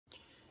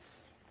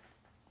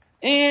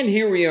And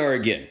here we are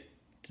again.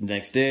 It's the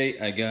next day.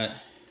 I got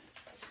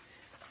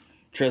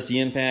trusty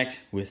impact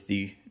with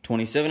the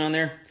 27 on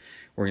there.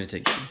 We're going to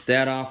take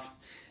that off.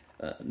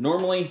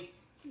 Normally,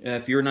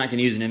 if you're not going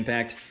to use an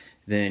impact,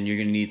 then you're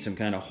going to need some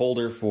kind of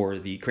holder for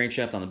the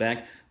crankshaft on the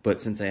back.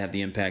 But since I have the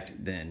impact,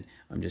 then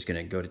I'm just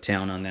going to go to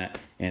town on that,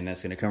 and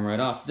that's going to come right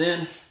off.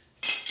 Then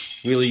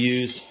we'll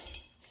use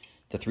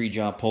the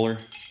 3-job puller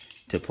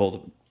to pull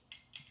the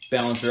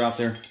balancer off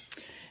there.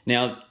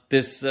 Now,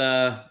 this...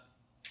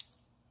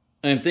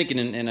 I'm thinking,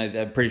 and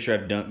I'm pretty sure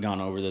I've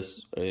gone over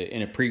this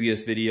in a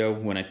previous video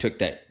when I took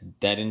that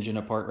engine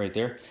apart right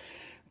there,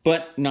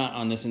 but not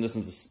on this one. This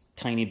one's a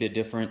tiny bit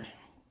different.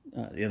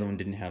 The other one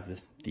didn't have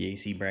the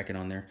AC bracket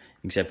on there,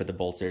 except for the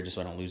bolts there, just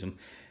so I don't lose them.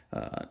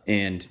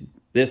 And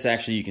this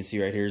actually, you can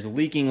see right here, is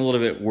leaking a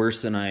little bit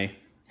worse than I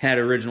had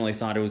originally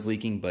thought it was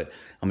leaking, but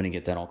I'm going to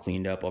get that all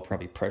cleaned up. I'll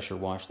probably pressure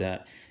wash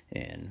that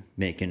and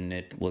making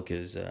it look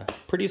as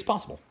pretty as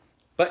possible.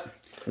 But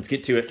let's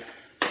get to it.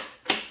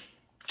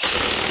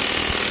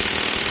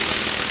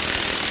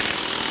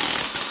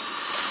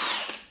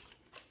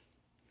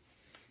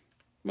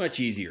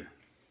 Much easier.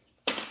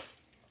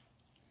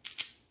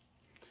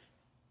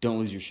 Don't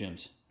lose your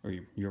shims or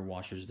your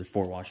washers. There's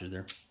 4 washers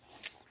there.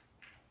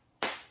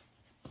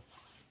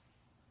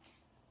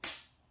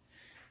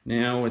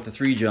 Now with the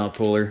 3-job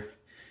puller,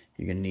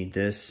 you're going to need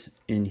this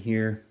in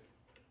here,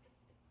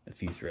 a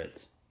few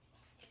threads.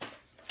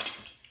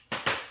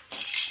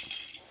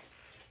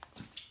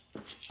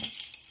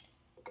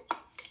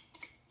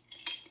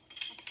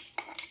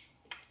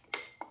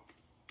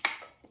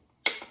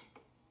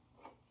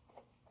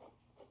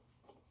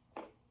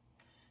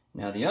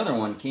 Now the other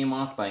one came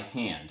off by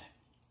hand,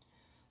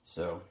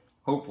 so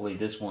hopefully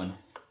this one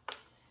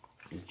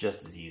is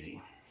just as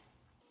easy.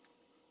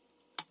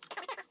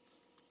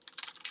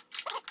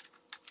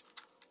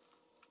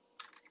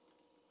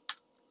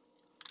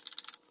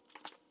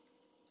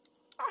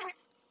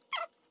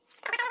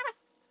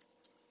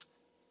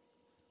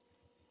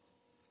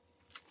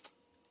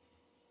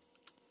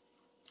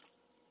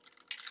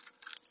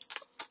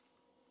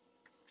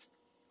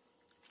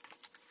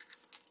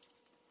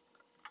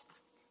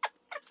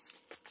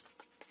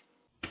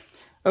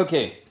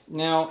 Okay,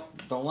 now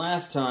the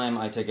last time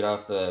I took it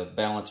off, the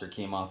balancer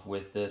came off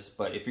with this,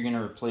 but if you're going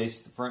to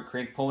replace the front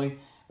crank pulley,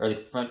 or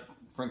the front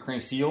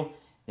crank seal,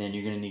 then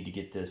you're going to need to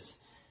get this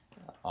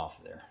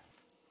off there.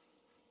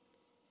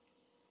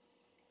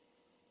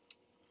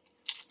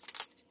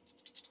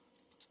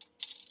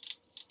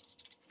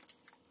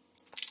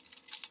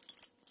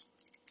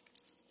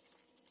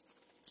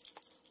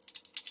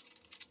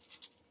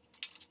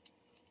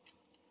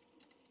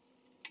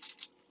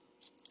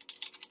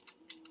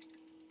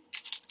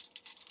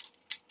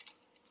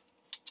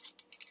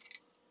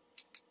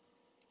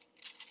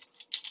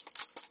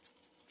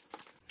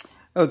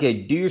 Okay,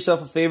 do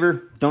yourself a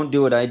favor, don't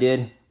do what I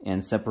did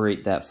and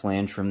separate that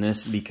flange from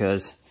this,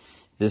 because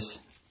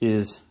these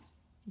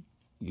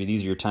are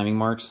your timing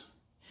marks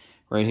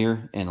right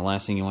here, and the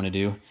last thing you want to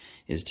do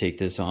is take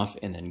this off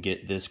and then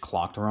get this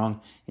clocked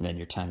wrong, and then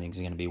your timing is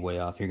going to be way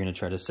off. You're going to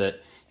try to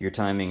set your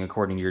timing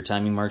according to your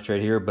timing marks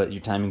right here, but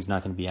your timing's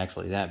not going to be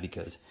actually that,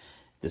 because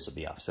this will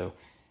be off. So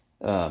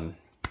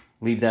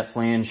leave that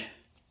flange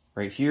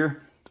right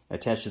here,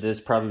 attached to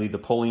this, probably leave the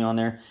pulley on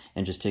there,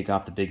 and just take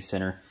off the big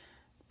center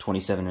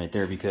 27 right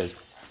there, because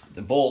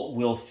the bolt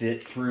will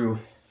fit through.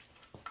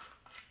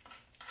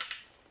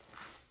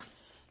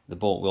 The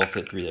bolt will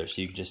fit through there,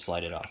 so you can just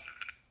slide it off.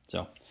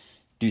 So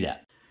do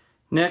that.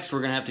 Next, we're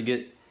going to have to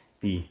get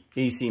the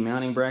AC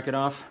mounting bracket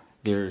off.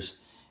 There's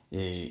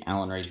a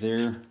Allen right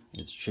there.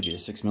 It should be a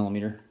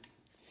 6mm.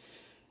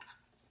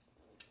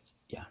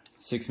 Yeah,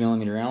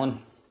 6mm Allen.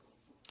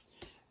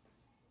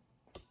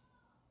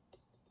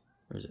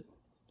 Or is it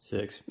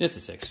 6? It's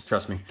a 6,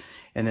 trust me.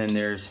 And then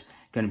there's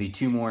going to be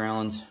 2 more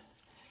Allens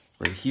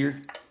right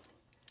here.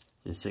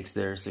 There's 6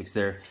 there, 6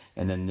 there,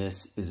 and then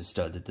this is a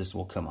stud that this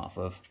will come off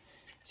of.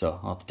 So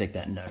I'll have to take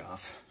that nut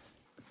off.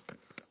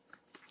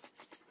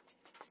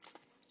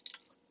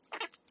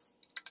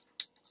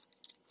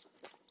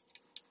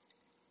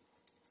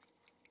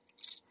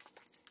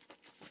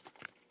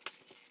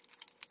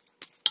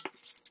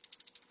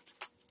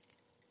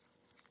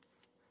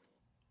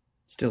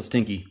 Still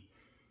stinky.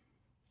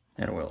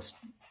 That oil's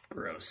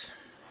gross.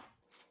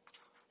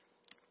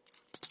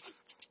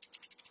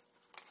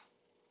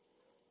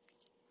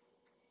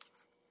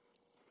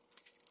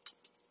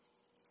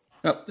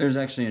 Oh, there's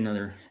actually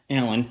another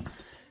Allen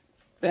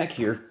back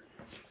here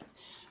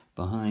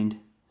behind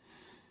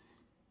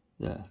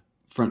the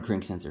front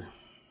crank sensor.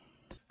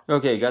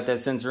 Okay, got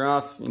that sensor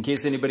off. In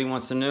case anybody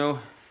wants to know,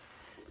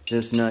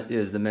 this nut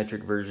is the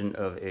metric version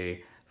of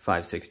a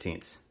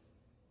 5/16.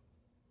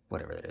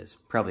 Whatever that is.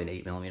 Probably an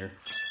 8mm.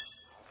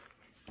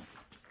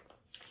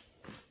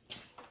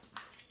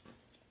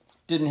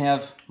 Didn't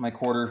have my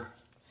quarter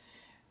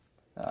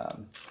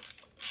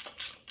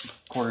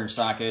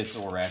sockets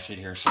or ratchet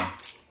here, so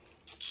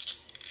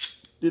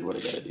did what I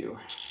gotta do.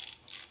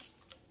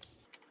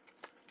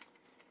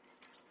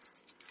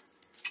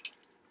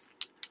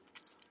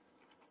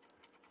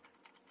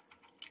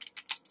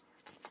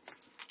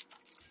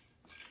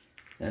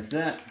 that's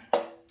that.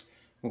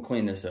 We'll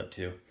clean this up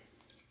too.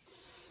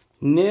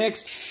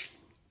 Next,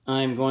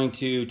 I'm going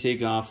to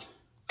take off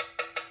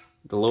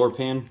the lower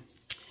pan.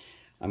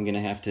 I'm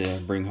gonna have to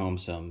bring home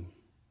some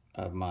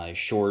of my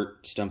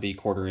short, stumpy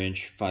 1/4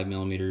 inch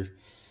 5mm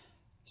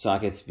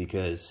sockets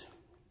because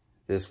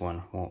this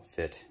one won't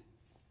fit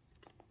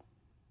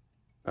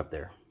up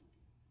there.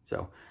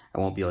 So I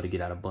won't be able to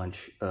get out a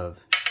bunch of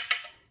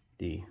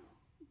the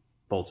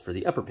bolts for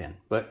the upper pan,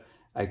 but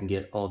I can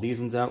get all these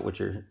ones out, which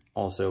are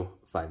also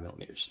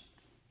 5mm.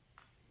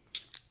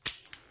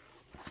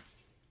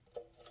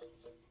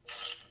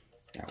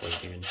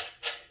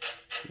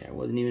 That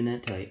wasn't even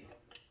that tight.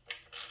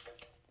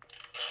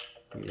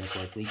 Maybe that's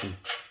why it's leaking.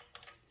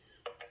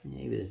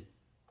 Maybe the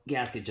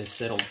gasket just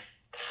settled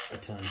a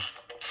ton.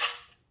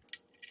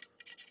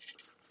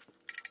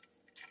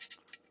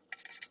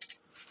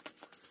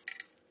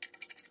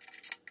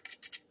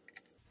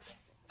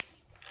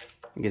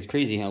 It gets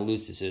crazy how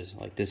loose this is.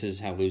 Like, this is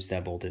how loose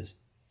that bolt is.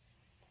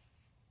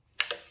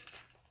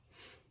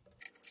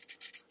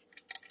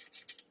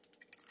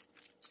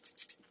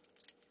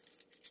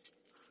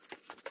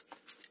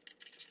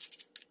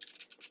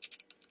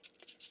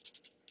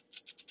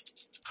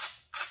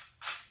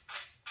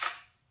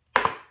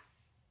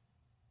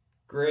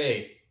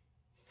 Great.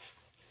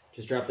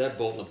 Just dropped that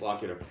bolt in a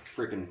bucket of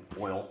freaking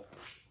oil.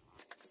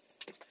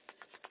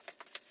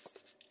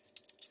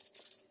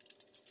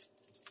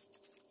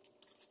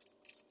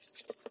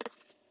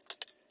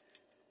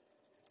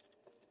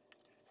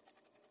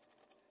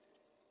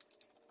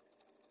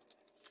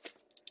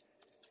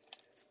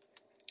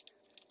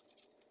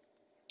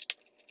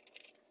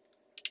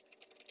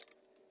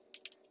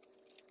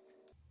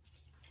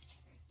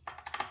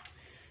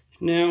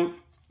 Now,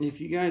 if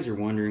you guys are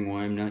wondering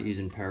why I'm not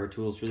using power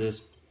tools for this,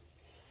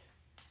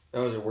 if I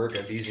was at work,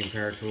 I'd be using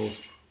power tools,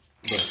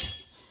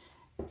 but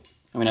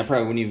I mean, I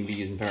probably wouldn't even be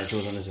using power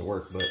tools on this at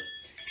work, but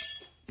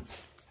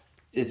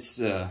it's,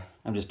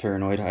 I'm just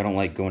paranoid. I don't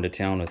like going to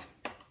town with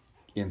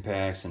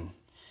impacts and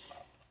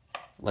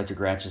electric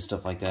ratchets,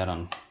 stuff like that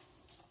on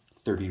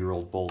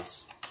 30-year-old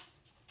bolts,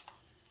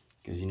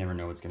 because you never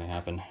know what's going to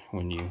happen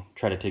when you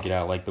try to take it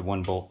out. Like the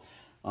one bolt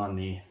on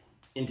the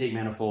intake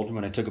manifold,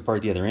 when I took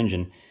apart the other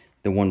engine,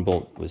 the one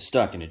bolt was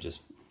stuck and it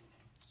just,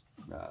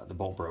 the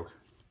bolt broke.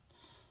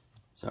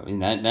 So I mean,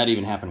 that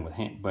even happened with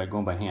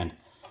going by hand.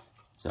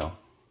 So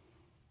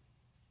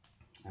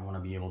I want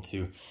to be able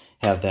to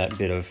have that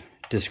bit of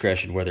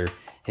discretion whether,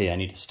 hey, I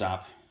need to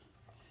stop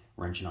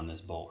wrenching on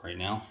this bolt right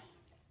now,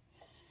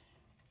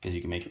 because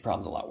you can make your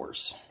problems a lot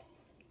worse.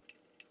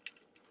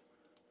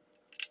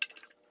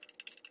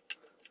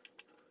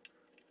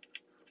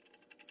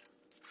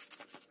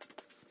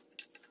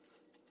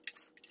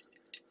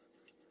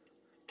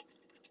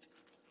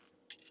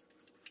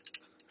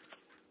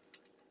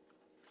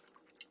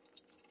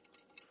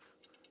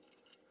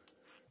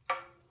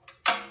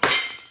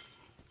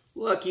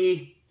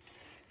 Lucky.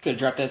 Could have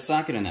dropped that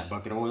socket in that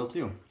bucket of oil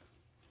too.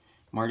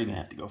 I'm already gonna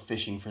have to go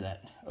fishing for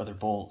that other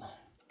bolt.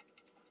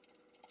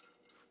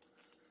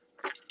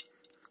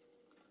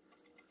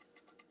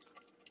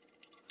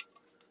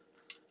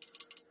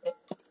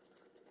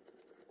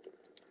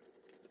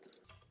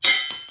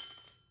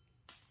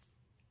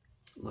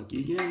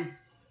 Lucky again.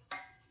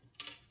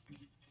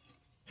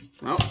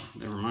 Oh,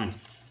 never mind.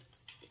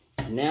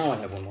 Now I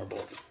have one more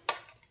bolt.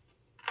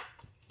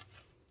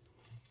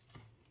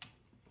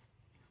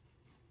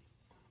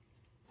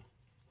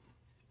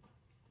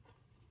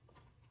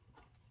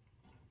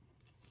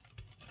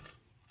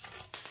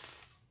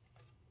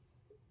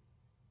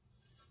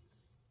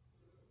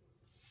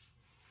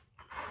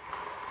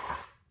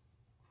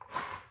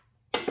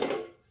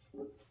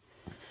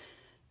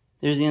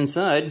 There's the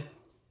inside.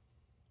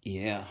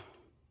 Yeah.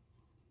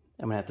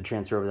 I'm gonna have to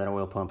transfer over that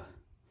oil pump.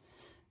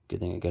 Good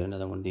thing I got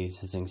another one of these.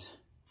 This thing's,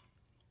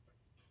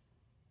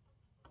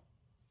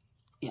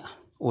 yeah,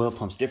 oil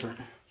pump's different.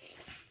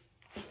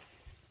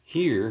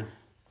 Here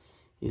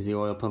is the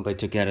oil pump I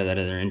took out of that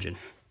other engine.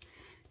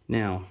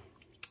 Now,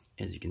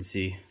 as you can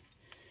see,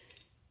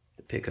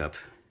 the pickup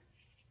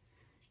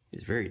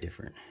is very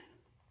different.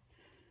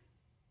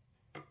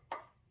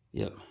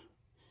 Yep,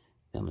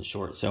 that one's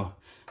short. So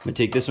I'm gonna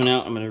take this one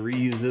out. I'm gonna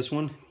reuse this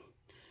one.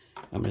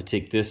 I'm gonna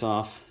take this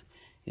off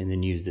and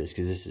then use this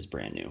because this is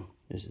brand new.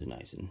 This is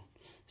nice and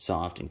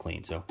soft and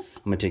clean. So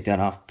I'm gonna take that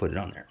off, put it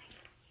on there.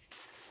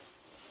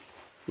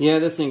 Yeah,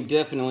 this thing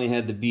definitely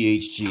had the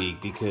BHG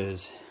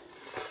because,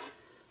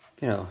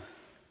 you know,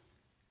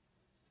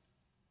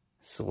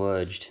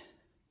 sludged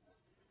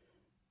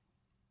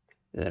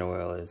that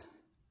oil is.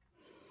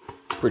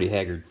 Pretty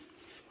haggard.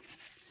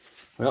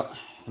 Well,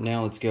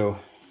 now let's go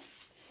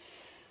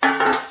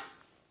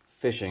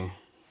fishing.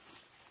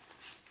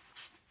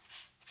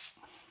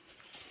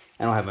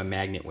 I don't have a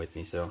magnet with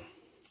me, so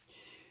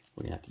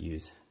we're gonna have to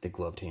use the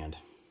gloved hand,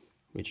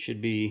 which should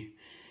be,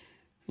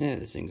 yeah,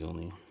 this thing's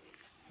only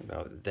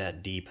about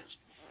that deep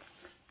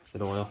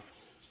with oil.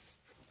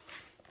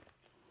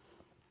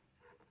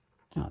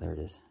 Oh, there it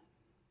is.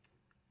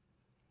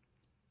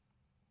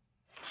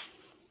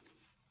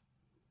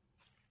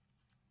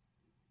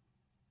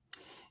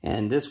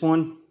 And this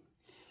one,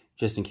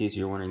 just in case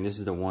you're wondering, this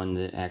is the one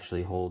that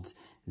actually holds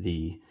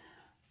the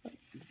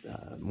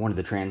one of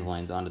the trans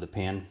lines onto the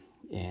pan,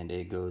 and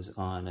it goes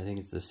on, I think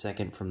it's the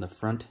second from the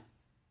front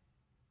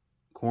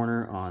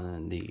corner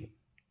on the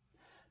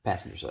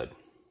passenger side.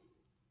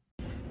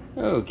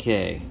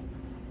 Okay,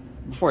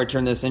 before I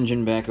turn this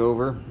engine back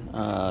over,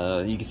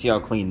 you can see how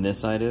clean this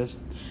side is.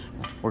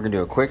 We're gonna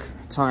do a quick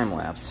time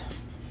lapse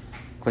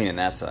cleaning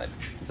that side,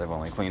 because I've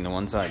only cleaned the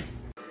one side.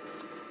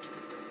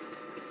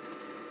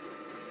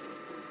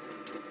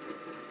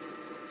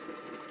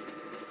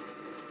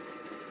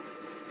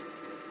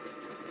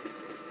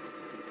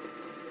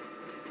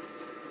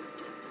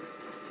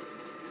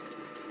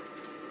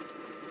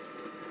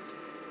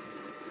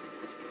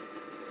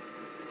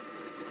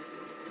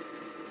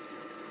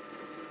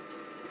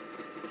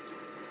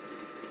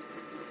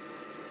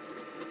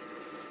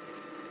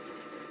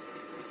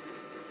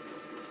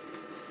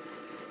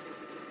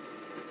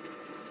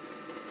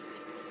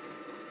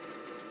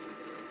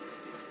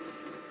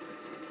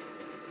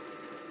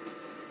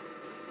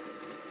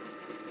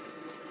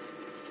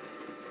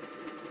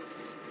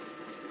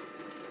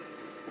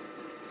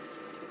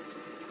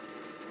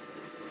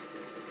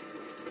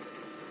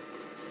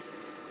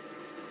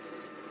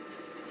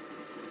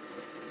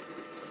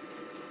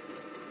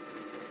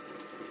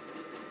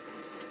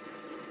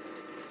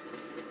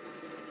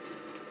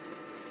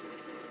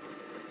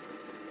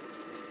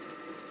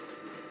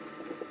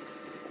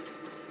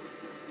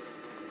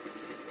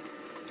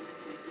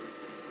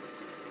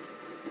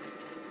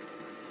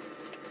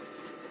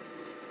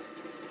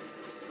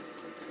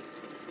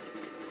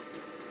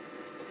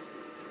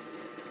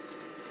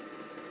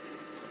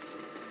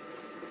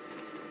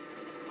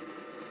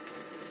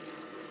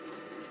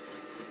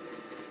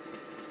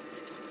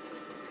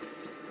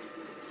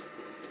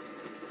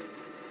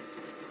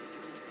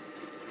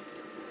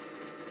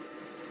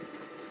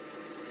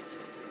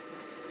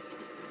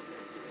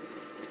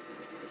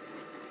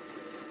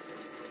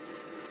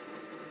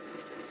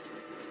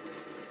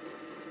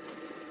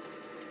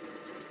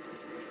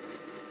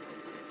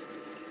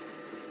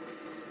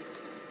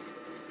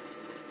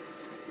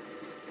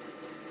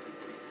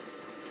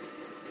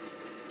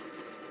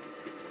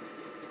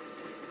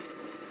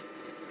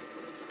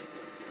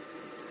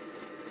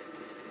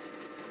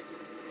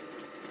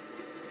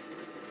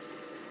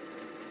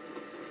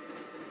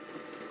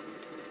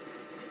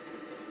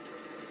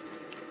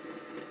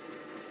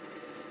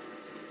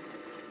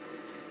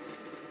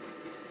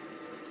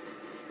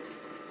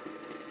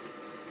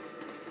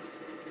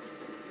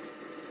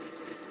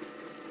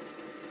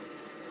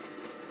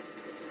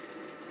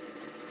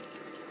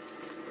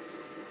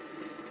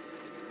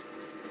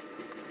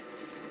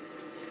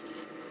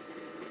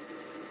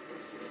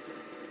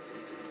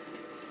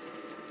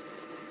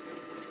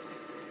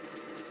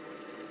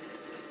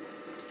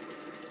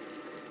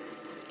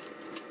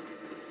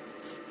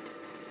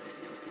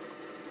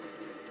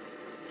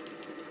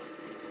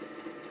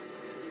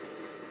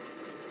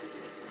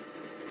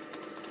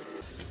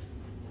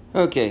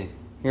 Okay,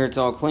 here it's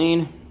all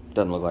clean.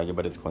 Doesn't look like it,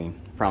 but it's clean,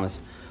 I promise.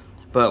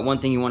 But one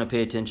thing you want to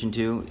pay attention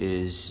to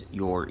is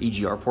your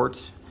EGR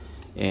ports.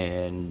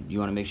 And you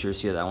want to make sure,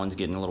 see how that one's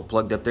getting a little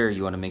plugged up there?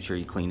 You want to make sure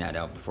you clean that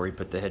out before you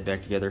put the head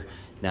back together.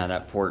 Now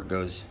that port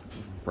goes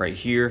right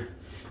here,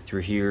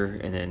 through here,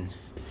 and then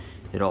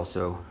it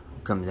also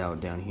comes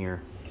out down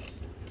here.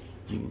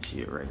 You can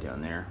see it right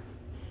down there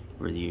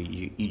where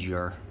the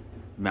EGR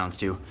mounts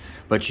to.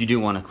 But you do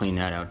want to clean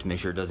that out to make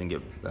sure it doesn't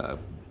get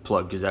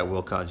plugged, because that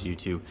will cause you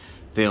to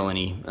fail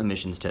any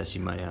emissions tests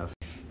you might have.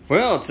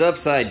 Well, it's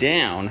upside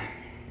down.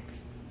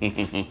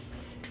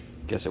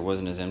 Guess it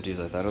wasn't as empty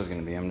as I thought it was going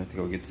to be. I'm going to have to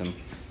go get some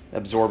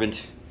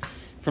absorbent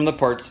from the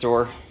parts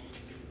store.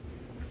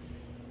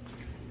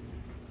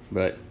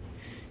 But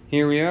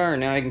here we are.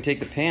 Now I can take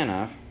the pan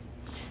off,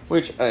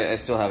 which I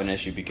still have an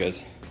issue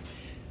because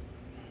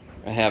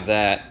I have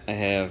that. I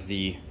have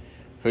the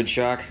hood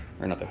shock,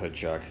 or not the hood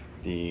shock,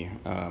 the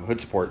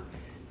hood support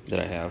that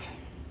I have.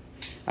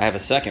 I have a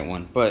second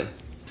one, but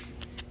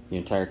the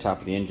entire top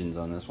of the engine's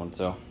on this one,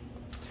 so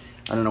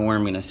I don't know where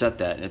I'm going to set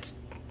that. It's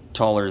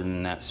taller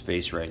than that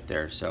space right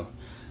there, so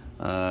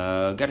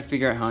got to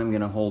figure out how I'm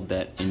going to hold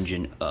that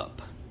engine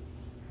up.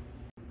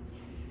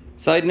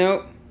 Side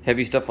note,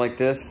 heavy stuff like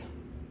this,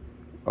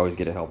 always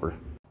get a helper.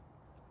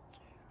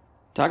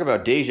 Talk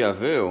about deja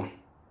vu.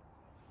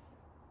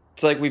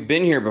 It's like we've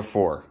been here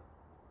before.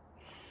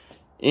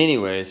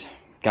 Anyways,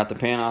 got the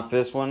pan off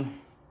this one.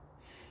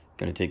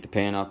 Gonna take the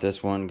pan off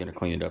this one, gonna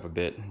clean it up a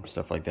bit,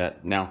 stuff like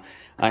that. Now,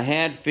 I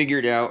had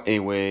figured out a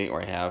way,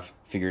 or I have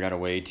figured out a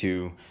way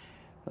to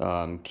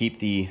keep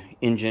the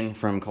engine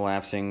from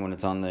collapsing when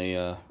it's on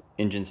the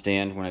engine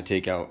stand when I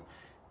take out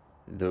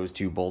those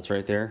two bolts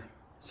right there.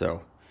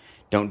 So,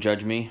 don't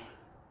judge me.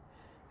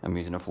 I'm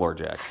using a floor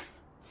jack.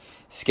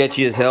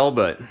 Sketchy as hell,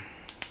 but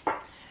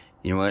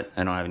you know what?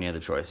 I don't have any other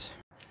choice.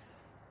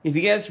 If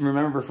you guys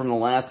remember from the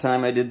last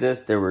time I did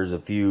this, there were a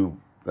few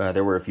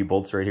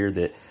bolts right here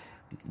that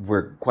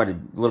were quite a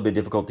little bit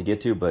difficult to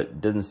get to, but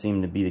it doesn't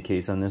seem to be the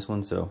case on this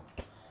one, so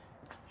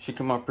should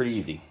come off pretty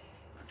easy.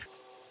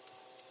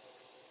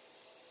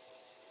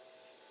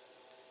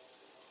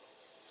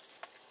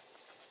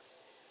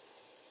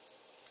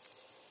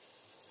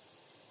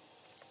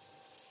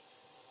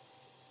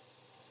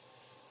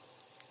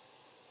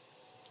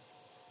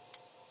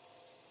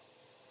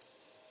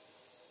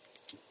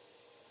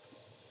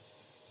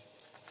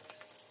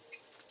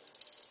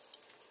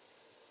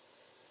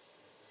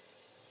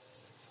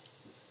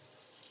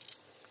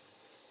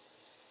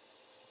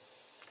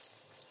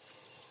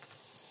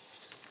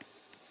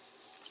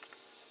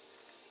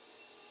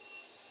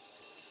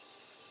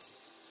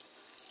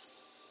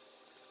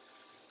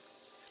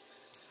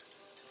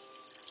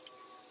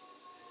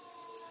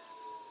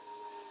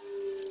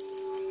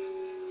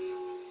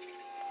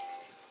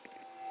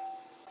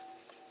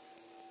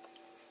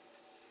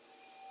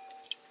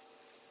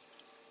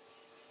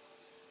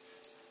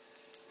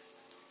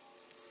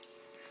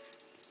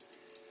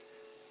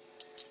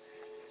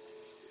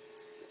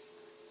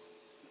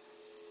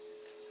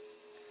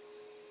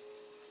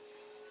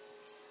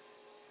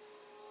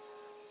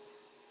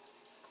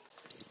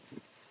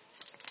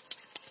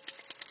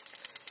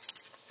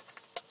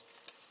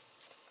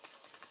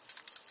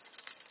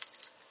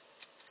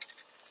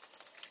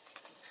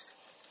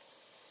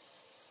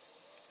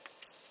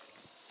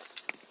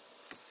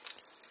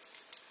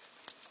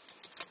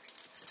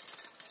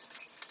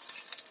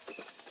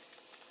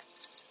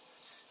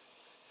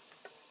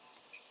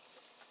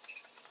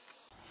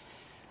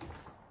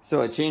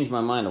 So I changed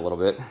my mind a little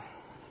bit.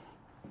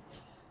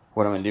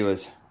 What I'm going to do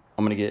is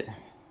I'm going to get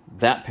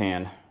that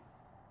pan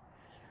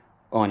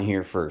on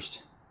here first,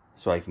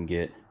 so I can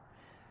get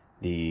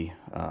the,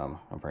 I'm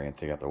probably going to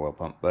take out the oil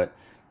pump, but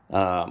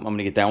I'm going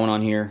to get that one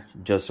on here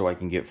just so I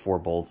can get 4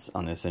 bolts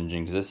on this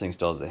engine, because this thing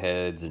still has the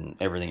heads and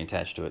everything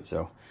attached to it.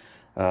 So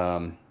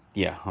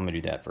yeah, I'm going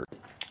to do that first.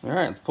 All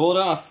right, let's pull it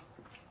off.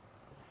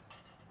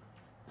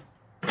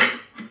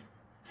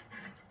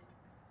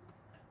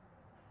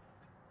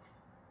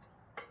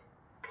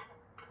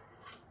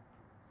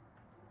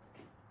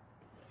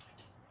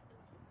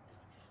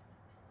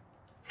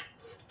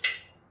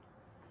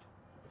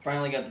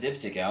 Finally got the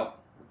dipstick out.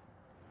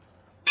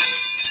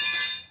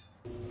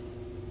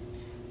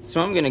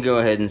 So I'm going to go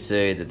ahead and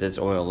say that this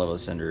oil level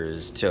sender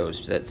is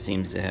toast. That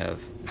seems to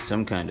have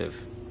some kind of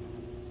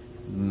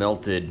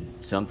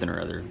melted something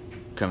or other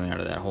coming out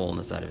of that hole in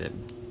the side of it.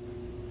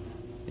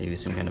 Maybe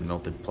some kind of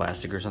melted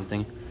plastic or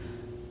something.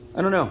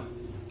 I don't know,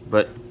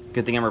 but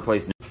good thing I'm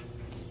replacing it.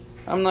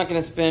 I'm not going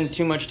to spend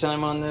too much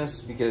time on this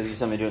because you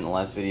saw me do it in the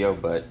last video,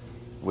 but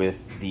with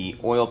the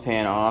oil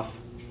pan off,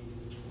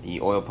 the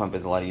oil pump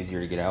is a lot easier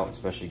to get out,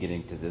 especially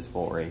getting to this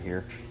bolt right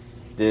here.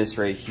 This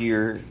right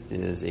here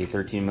is a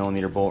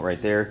 13mm bolt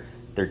right there,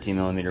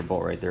 13mm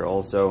bolt right there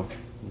also.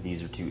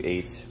 These are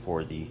 2/8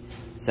 for the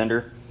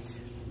sender.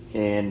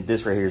 And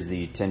this right here is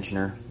the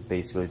tensioner.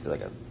 Basically, it's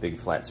like a big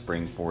flat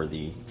spring for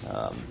the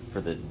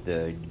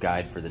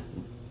guide for the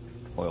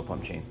oil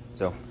pump chain.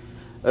 So,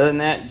 other than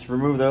that, just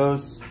remove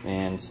those,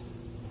 and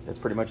that's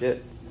pretty much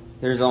it.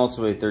 There's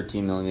also a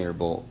 13mm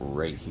bolt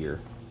right here,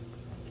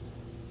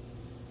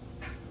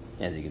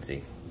 as you can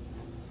see.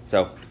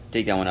 So,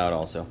 take that one out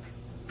also.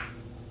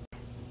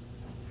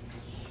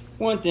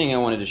 One thing I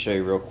wanted to show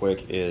you real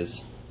quick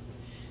is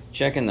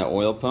checking the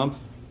oil pump.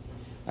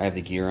 I have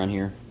the gear on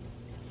here.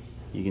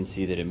 You can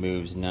see that it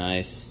moves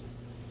nice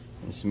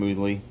and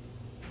smoothly.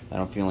 I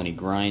don't feel any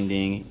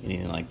grinding,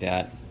 anything like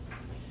that.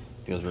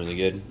 Feels really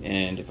good.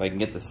 And if I can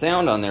get the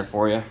sound on there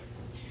for you,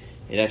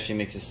 it actually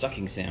makes a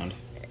sucking sound.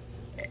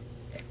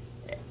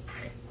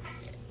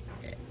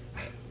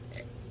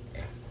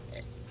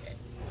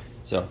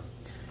 So,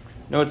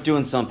 know it's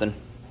doing something.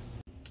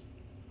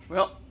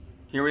 Well,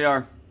 here we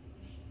are.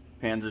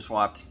 Pans are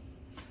swapped.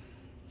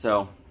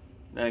 So,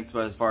 that's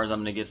about as far as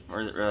I'm going to get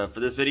for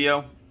this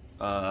video.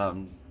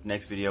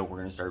 Next video, we're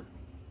going to start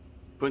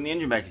putting the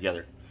engine back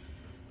together.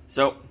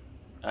 So,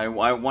 I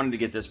wanted to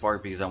get this far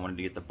because I wanted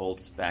to get the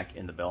bolts back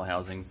in the bell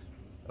housings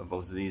of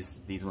both of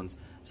these ones.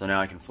 So now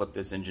I can flip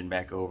this engine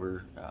back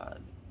over,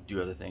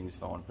 do other things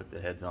if I want to put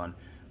the heads on.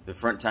 The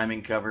front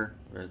timing cover,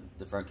 or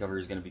the front cover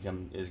is going to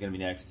be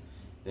next.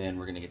 Then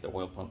we're going to get the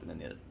oil pump and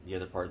then the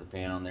other part of the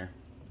pan on there,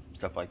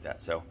 stuff like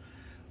that. So,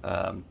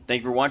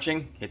 thank you for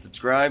watching. Hit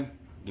subscribe.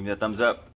 Give me that thumbs up.